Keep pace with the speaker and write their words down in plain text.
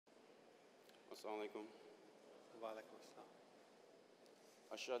Assalamu alaikum. Wa alaikum assalam.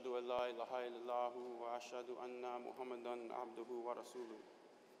 Ashhadu an la ilaha illallahu wa ashhadu anna Muhammadan abduhu wa rasuluh.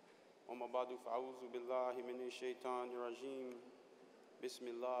 Amma ba'du fa'auzu billahi minash shaitanir rajim.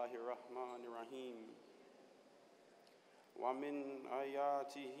 Bismillahir rahmanir rahim. Wa min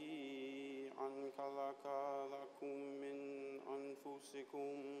ayatihi an khalaqa lakum min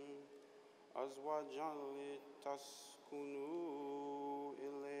anfusikum azwajan litaskunu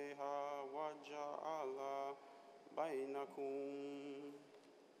ilayha wa ja'ala bainakum.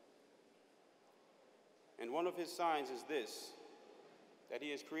 And one of his signs is this, that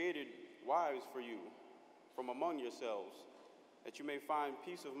he has created wives for you from among yourselves, that you may find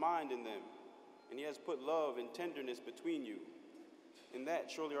peace of mind in them. And he has put love and tenderness between you. In that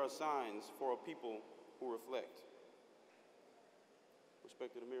surely are signs for a people who reflect.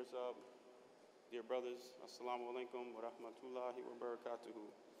 Respected Amir Saab, dear brothers, assalamu alaikum wa rahmatullahi wa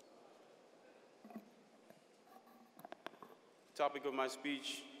barakatuhu. The topic of my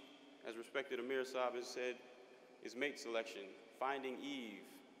speech, as respected Amir Saab has said, is mate selection, finding Eve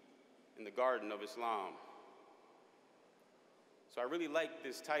in the Garden of Islam. So I really like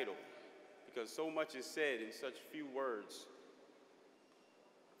this title because so much is said in such few words.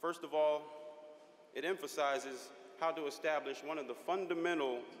 First of all, it emphasizes how to establish one of the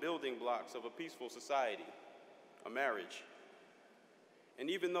fundamental building blocks of a peaceful society, a marriage. And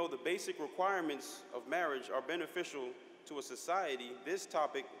even though the basic requirements of marriage are beneficial to a society, this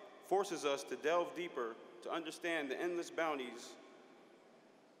topic forces us to delve deeper to understand the endless bounties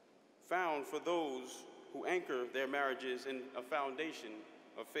found for those who anchor their marriages in a foundation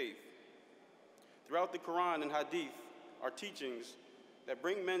of faith. Throughout the Quran and Hadith are teachings that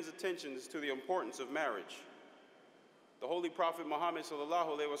bring men's attentions to the importance of marriage. The Holy Prophet Muhammad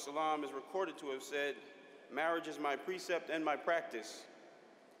ﷺ is recorded to have said, "Marriage is my precept and my practice.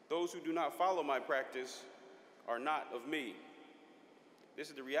 Those who do not follow my practice are not of me." This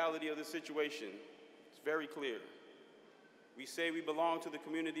is the reality of the situation. It's very clear. We say we belong to the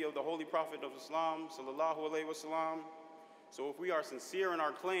community of the Holy Prophet of Islam, ﷺ. So if we are sincere in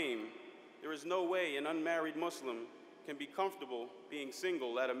our claim, there is no way an unmarried Muslim can be comfortable being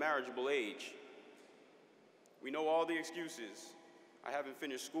single at a marriageable age. We know all the excuses. I haven't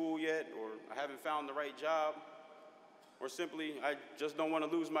finished school yet, or I haven't found the right job, or simply, I just don't want to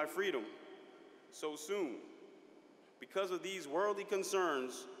lose my freedom so soon. Because of these worldly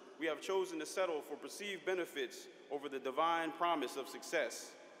concerns, we have chosen to settle for perceived benefits over the divine promise of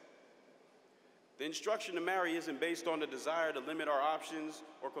success. The instruction to marry isn't based on the desire to limit our options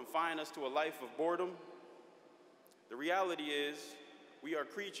or confine us to a life of boredom. The reality is, we are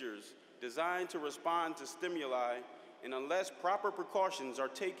creatures designed to respond to stimuli, and unless proper precautions are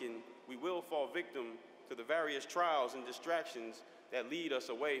taken, we will fall victim to the various trials and distractions that lead us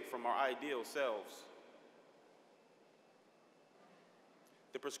away from our ideal selves.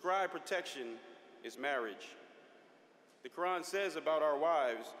 The prescribed protection is marriage. The Quran says about our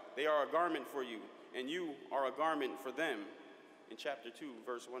wives, they are a garment for you, and you are a garment for them, in chapter 2,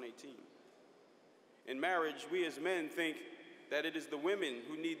 verse 118. In marriage, we as men think that it is the women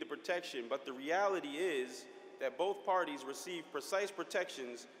who need the protection, but the reality is that both parties receive precise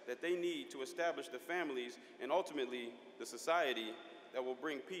protections that they need to establish the families and ultimately the society that will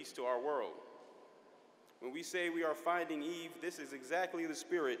bring peace to our world. When we say we are finding Eve, this is exactly the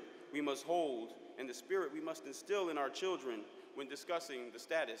spirit we must hold and the spirit we must instill in our children when discussing the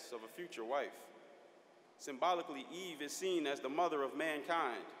status of a future wife. Symbolically, Eve is seen as the mother of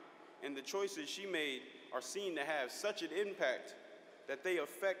mankind, and the choices she made are seen to have such an impact that they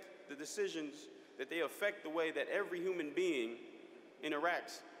affect the decisions, that they affect the way that every human being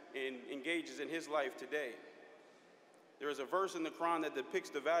interacts and engages in his life today. There is a verse in the Quran that depicts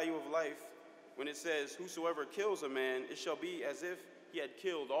the value of life when it says, "Whosoever kills a man, it shall be as if he had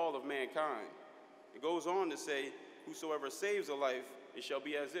killed all of mankind." It goes on to say, "Whosoever saves a life, it shall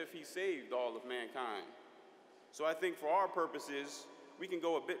be as if he saved all of mankind." So I think for our purposes, we can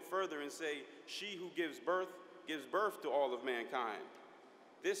go a bit further and say, she who gives birth to all of mankind.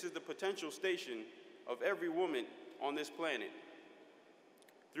 This is the potential station of every woman on this planet.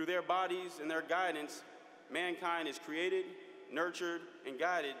 Through their bodies and their guidance, mankind is created, nurtured, and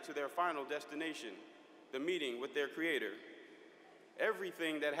guided to their final destination, the meeting with their Creator.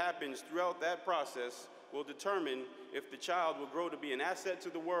 Everything that happens throughout that process will determine if the child will grow to be an asset to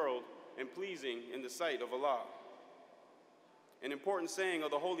the world and pleasing in the sight of Allah. An important saying of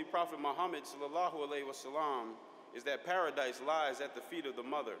the Holy Prophet Muhammad ﷺ is that paradise lies at the feet of the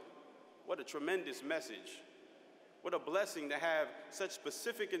mother. What a tremendous message. What a blessing to have such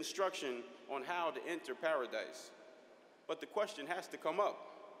specific instruction on how to enter paradise. But the question has to come up.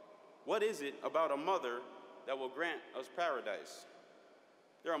 What is it about a mother that will grant us paradise?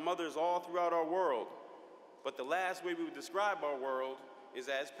 There are mothers all throughout our world, but the last way we would describe our world is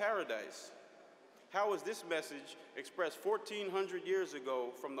as paradise. How is this message expressed 1,400 years ago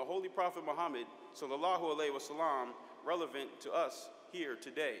from the Holy Prophet Muhammad sallallahu alaihi wasallam relevant to us here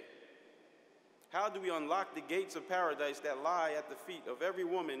today? How do we unlock the gates of paradise that lie at the feet of every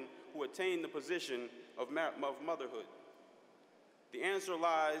woman who attained the position of motherhood? The answer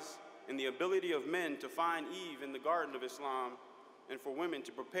lies in the ability of men to find Eve in the garden of Islam and for women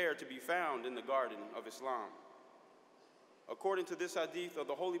to prepare to be found in the garden of Islam. According to this hadith of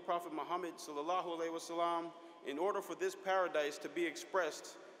the Holy Prophet Muhammad sallallahu alaihi wasallam, in order for this paradise to be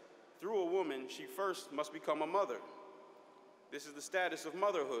expressed through a woman, she first must become a mother. This is the status of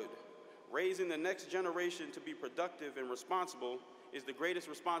motherhood. Raising the next generation to be productive and responsible is the greatest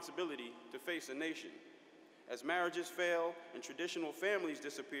responsibility to face a nation. As marriages fail and traditional families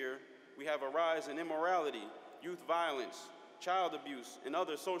disappear, we have a rise in immorality, youth violence, child abuse, and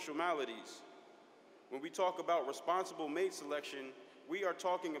other social maladies. When we talk about responsible mate selection, we are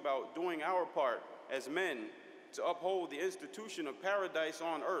talking about doing our part as men to uphold the institution of paradise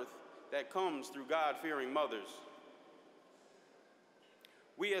on earth that comes through God-fearing mothers.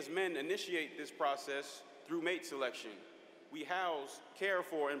 We as men initiate this process through mate selection. We house, care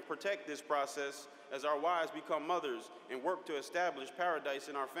for, and protect this process as our wives become mothers and work to establish paradise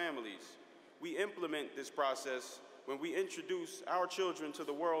in our families. We implement this process when we introduce our children to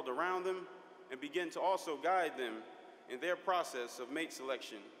the world around them and begin to also guide them in their process of mate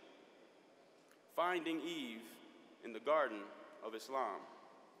selection. Finding Eve in the garden of Islam.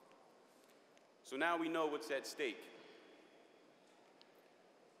 So now we know what's at stake.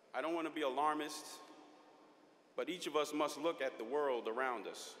 I don't want to be alarmist, but each of us must look at the world around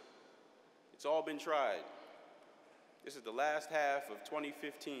us. It's all been tried. This is the last half of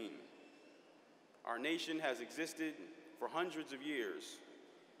 2015. Our nation has existed for hundreds of years,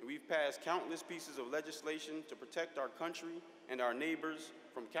 and we've passed countless pieces of legislation to protect our country and our neighbors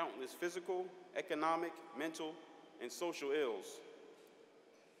from countless physical, economic, mental, and social ills.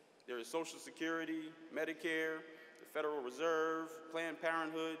 There is Social Security, Medicare, the Federal Reserve, Planned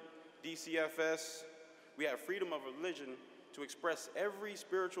Parenthood, DCFS. We have freedom of religion to express every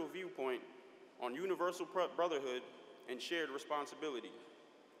spiritual viewpoint on universal brotherhood and shared responsibility.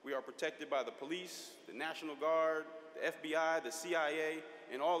 We are protected by the police, the National Guard, the FBI, the CIA,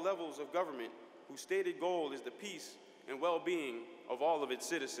 and all levels of government whose stated goal is the peace and well-being of all of its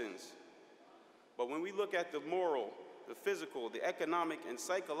citizens. But when we look at the moral, the physical, the economic, and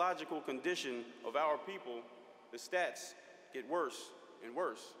psychological condition of our people, the stats get worse and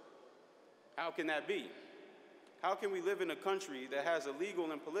worse. How can that be? How can we live in a country that has a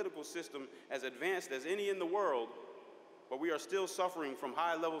legal and political system as advanced as any in the world, but we are still suffering from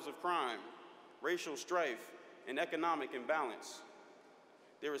high levels of crime, racial strife, and economic imbalance?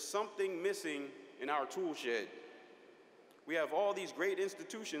 There is something missing in our tool shed. We have all these great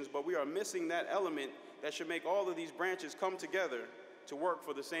institutions, but we are missing that element that should make all of these branches come together to work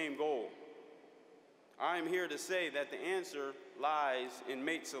for the same goal. I am here to say that the answer lies in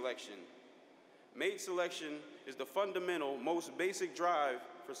mate selection. Mate selection is the fundamental, most basic drive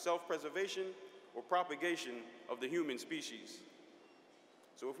for self-preservation or propagation of the human species.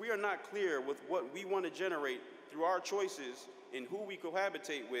 So if we are not clear with what we want to generate through our choices in who we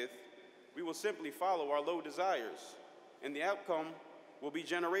cohabitate with, we will simply follow our low desires, and the outcome will be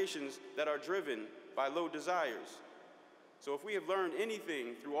generations that are driven by low desires. So if we have learned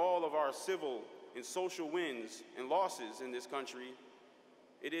anything through all of our civil and social wins and losses in this country,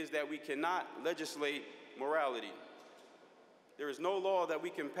 it is that we cannot legislate morality. There is no law that we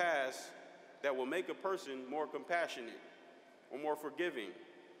can pass that will make a person more compassionate, or more forgiving,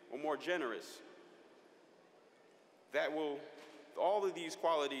 or more generous. All of these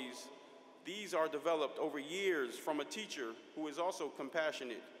qualities, these are developed over years from a teacher who is also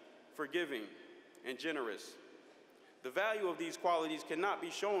compassionate, forgiving, and generous. The value of these qualities cannot be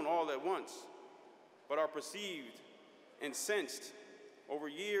shown all at once, but are perceived and sensed over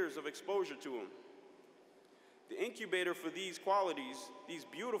years of exposure to them. The incubator for these qualities, these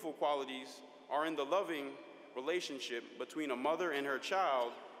beautiful qualities, are in the loving relationship between a mother and her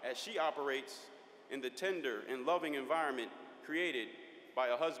child as she operates in the tender and loving environment created by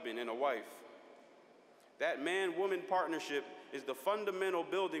a husband and a wife. That man-woman partnership is the fundamental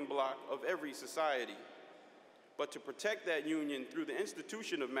building block of every society. But to protect that union through the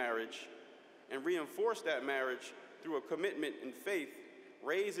institution of marriage and reinforce that marriage through a commitment and faith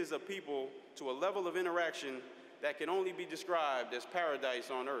raises a people to a level of interaction that can only be described as paradise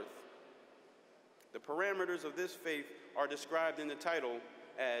on earth. The parameters of this faith are described in the title,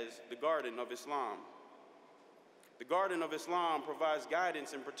 as the Garden of Islam. The Garden of Islam provides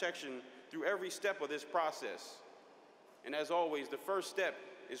guidance and protection through every step of this process. And as always, the first step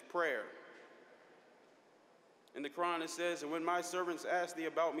is prayer. In the Quran it says, "And when my servants ask thee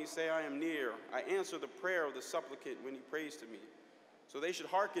about me, say I am near. I answer the prayer of the supplicant when he prays to me. So they should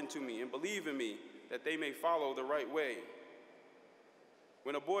hearken to me and believe in me, that they may follow the right way."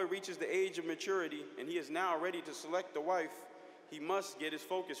 When a boy reaches the age of maturity and he is now ready to select a wife, he must get his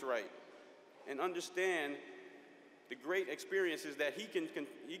focus right and understand the great experiences that he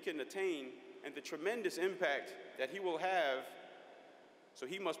can attain and the tremendous impact that he will have. So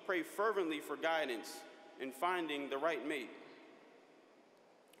he must pray fervently for guidance in finding the right mate.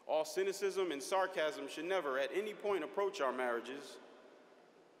 All cynicism and sarcasm should never at any point approach our marriages.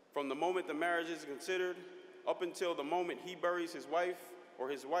 From the moment the marriage is considered up until the moment he buries his wife or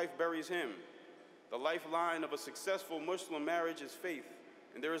his wife buries him. The lifeline of a successful Muslim marriage is faith,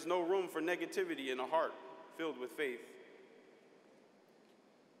 and there is no room for negativity in a heart filled with faith.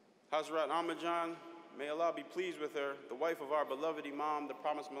 Hazrat Ahmadjan, may Allah be pleased with her, the wife of our beloved Imam, the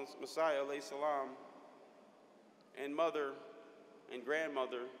promised Messiah, alayhi salam, and mother and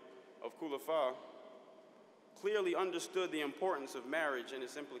grandmother of Khulafa, clearly understood the importance of marriage and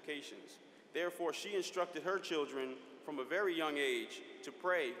its implications. Therefore, she instructed her children from a very young age to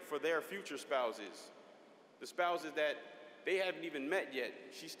pray for their future spouses, the spouses that they haven't even met yet.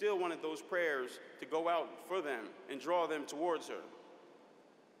 She still wanted those prayers to go out for them and draw them towards her.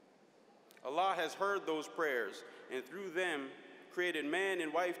 Allah has heard those prayers, and through them created man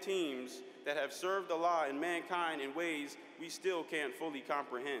and wife teams that have served Allah and mankind in ways we still can't fully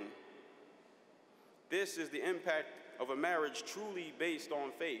comprehend. This is the impact of a marriage truly based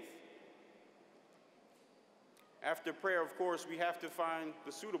on faith. After prayer, of course, we have to find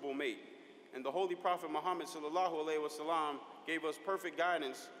the suitable mate, and the Holy Prophet Muhammad sallallahu alaihi wasallam gave us perfect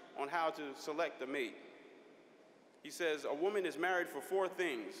guidance on how to select a mate. He says, "A woman is married for 4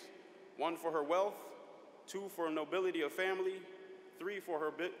 things: 1 for her wealth, 2 for nobility of family, 3 for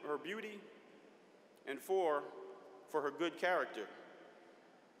her beauty, and 4 for her good character.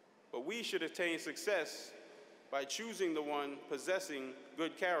 But we should attain success by choosing the one possessing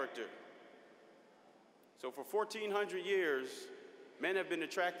good character." So for 1,400 years, men have been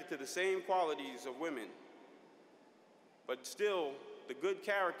attracted to the same qualities of women. But still, the good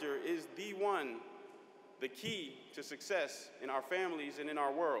character is the key to success in our families and in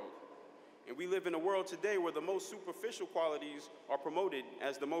our world. And we live in a world today where the most superficial qualities are promoted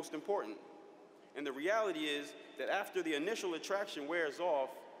as the most important. And the reality is that after the initial attraction wears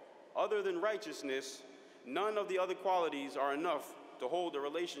off, other than righteousness, none of the other qualities are enough to hold a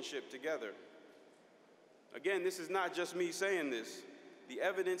relationship together. Again, this is not just me saying this. The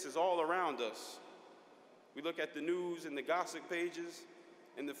evidence is all around us. We look at the news and the gossip pages,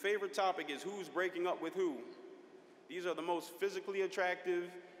 and the favorite topic is who's breaking up with who. These are the most physically attractive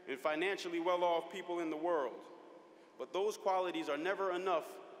and financially well-off people in the world. But those qualities are never enough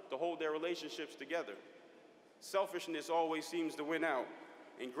to hold their relationships together. Selfishness always seems to win out,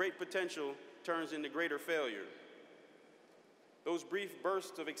 and great potential turns into greater failure. Those brief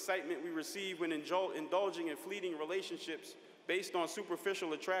bursts of excitement we receive when indulging in fleeting relationships based on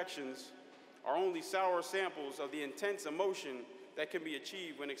superficial attractions are only sour samples of the intense emotion that can be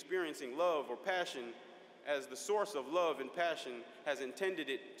achieved when experiencing love or passion as the source of love and passion has intended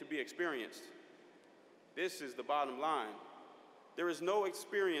it to be experienced. This is the bottom line. There is no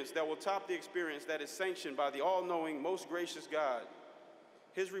experience that will top the experience that is sanctioned by the all-knowing, most gracious God.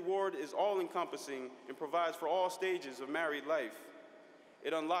 His reward is all-encompassing and provides for all stages of married life.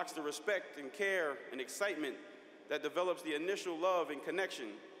 It unlocks the respect and care and excitement that develops the initial love and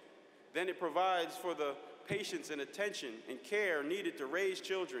connection. Then it provides for the patience and attention and care needed to raise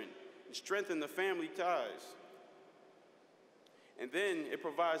children and strengthen the family ties. And then it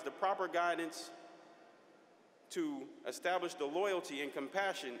provides the proper guidance to establish the loyalty and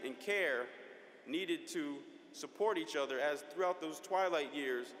compassion and care needed to support each other as throughout those twilight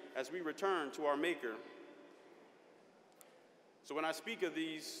years as we return to our Maker. So when I speak of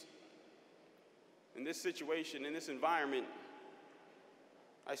these, in this situation, in this environment,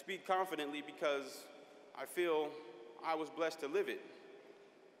 I speak confidently because I feel I was blessed to live it.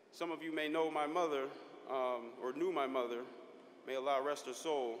 Some of you may know my mother, or knew my mother. May Allah rest her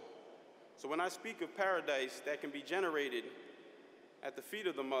soul. So when I speak of paradise that can be generated at the feet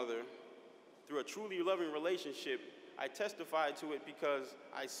of the mother through a truly loving relationship, I testify to it because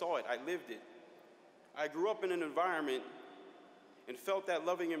I saw it, I lived it. I grew up in an environment and felt that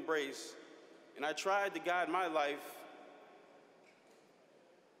loving embrace, and I tried to guide my life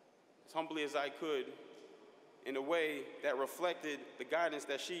as humbly as I could in a way that reflected the guidance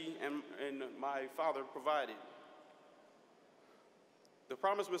that she and my father provided. The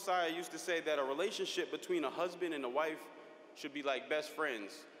Promised Messiah used to say that a relationship between a husband and a wife should be like best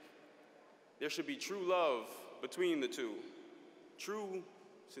friends. There should be true love between the two. True,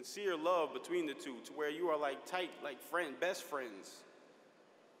 sincere love between the two, to where you are like tight, like best friends.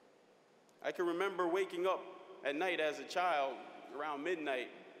 I can remember waking up at night as a child around midnight,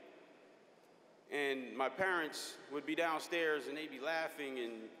 and my parents would be downstairs and they'd be laughing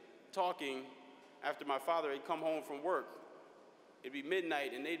and talking after my father had come home from work. It'd be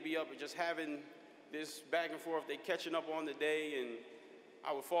midnight and they'd be up and just having this back and forth, they catching up on the day, and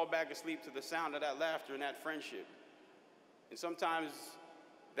I would fall back asleep to the sound of that laughter and that friendship. And sometimes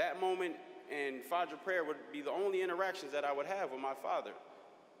that moment and Fajr prayer would be the only interactions that I would have with my father.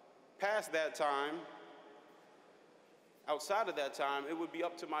 Past that time, outside of that time, it would be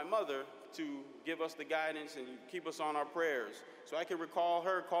up to my mother to give us the guidance and keep us on our prayers. So I can recall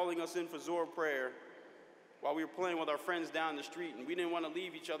her calling us in for Zohar prayer while we were playing with our friends down the street, and we didn't want to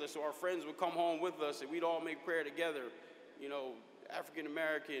leave each other, so our friends would come home with us and we'd all make prayer together. You know, African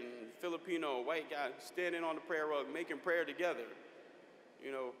American, Filipino, white guy standing on the prayer rug, making prayer together.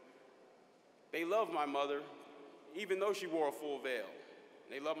 You know, they loved my mother, even though she wore a full veil.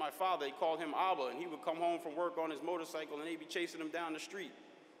 They loved my father. They called him Abba, and he would come home from work on his motorcycle and they'd be chasing him down the street.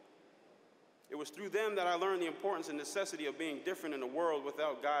 It was through them that I learned the importance and necessity of being different in a world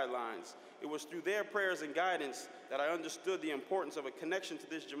without guidelines. It was through their prayers and guidance that I understood the importance of a connection to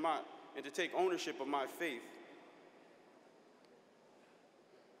this Jamaat and to take ownership of my faith.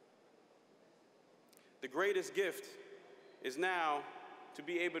 The greatest gift is now to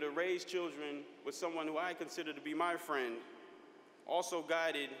be able to raise children with someone who I consider to be my friend, also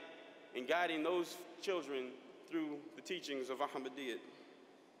guiding those children through the teachings of Ahmadiyyat.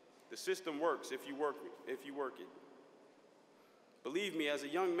 The system works if you work it. Believe me, as a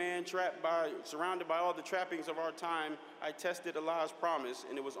young man surrounded by all the trappings of our time, I tested Allah's promise,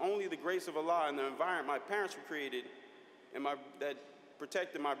 and it was only the grace of Allah and the environment my parents were created that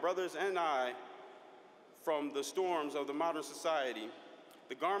protected my brothers and I from the storms of the modern society.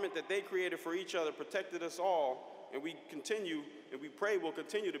 The garment that they created for each other protected us all, and we pray will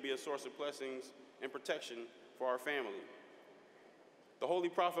continue to be a source of blessings and protection for our family. The Holy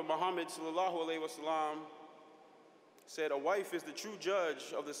Prophet Muhammad ﷺ said, "A wife is the true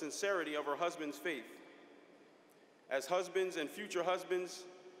judge of the sincerity of her husband's faith." As husbands and future husbands,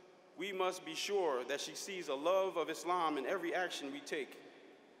 we must be sure that she sees a love of Islam in every action we take,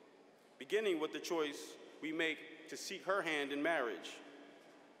 beginning with the choice we make to seek her hand in marriage.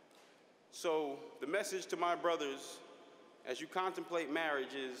 So the message to my brothers as you contemplate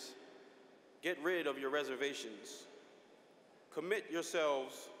marriage is, get rid of your reservations. Commit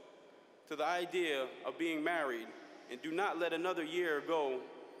yourselves to the idea of being married, and do not let another year go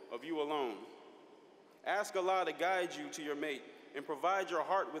of you alone. Ask Allah to guide you to your mate and provide your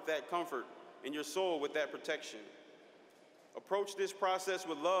heart with that comfort and your soul with that protection. Approach this process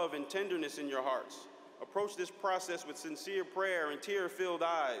with love and tenderness in your hearts. Approach this process with sincere prayer and tear-filled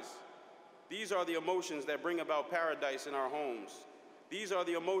eyes. These are the emotions that bring about paradise in our homes. These are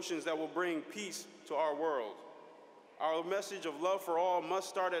the emotions that will bring peace to our world. Our message of love for all must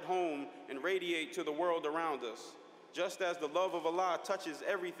start at home and radiate to the world around us, just as the love of Allah touches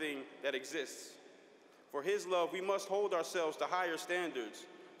everything that exists. For His love, we must hold ourselves to higher standards.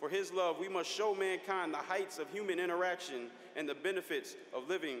 For His love, we must show mankind the heights of human interaction and the benefits of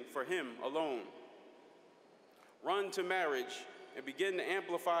living for Him alone. Run to marriage and begin to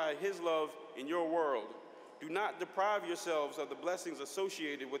amplify His love in your world. Do not deprive yourselves of the blessings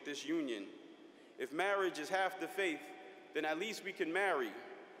associated with this union. If marriage is half the faith, then at least we can marry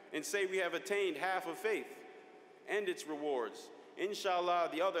and say we have attained half of faith and its rewards. Inshallah,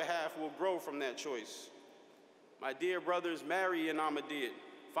 the other half will grow from that choice. My dear brothers, marry in Ahmadiyyat.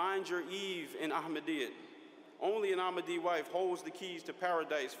 Find your Eve in Ahmadiyyat. Only an Ahmadi wife holds the keys to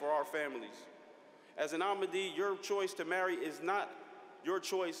paradise for our families. As an Ahmadi, your choice to marry is not your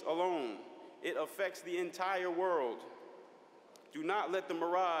choice alone. It affects the entire world. Do not let the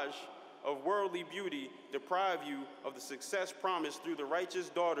mirage of worldly beauty deprive you of the success promised through the righteous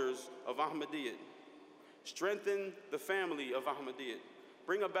daughters of Ahmadiyyat. Strengthen the family of Ahmadiyyat.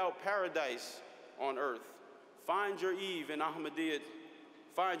 Bring about paradise on earth. Find your Eve in Ahmadiyyat.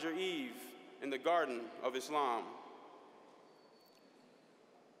 Find your Eve in the garden of Islam.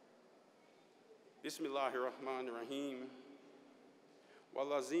 Bismillahirrahmanirrahim.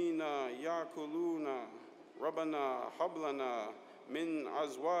 Walazina yakuluna rabbana hablana min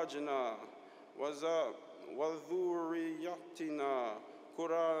azwajina wa dhurriyyatina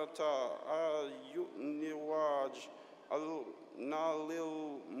Kurata Ayuniwaj Al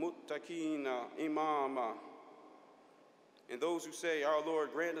Nalil Mutakina Imama. And those who say, Our Lord,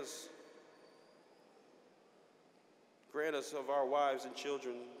 grant us of our wives and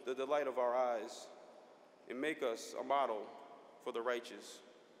children the delight of our eyes, and make us a model for the righteous.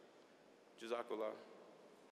 Jazakallah.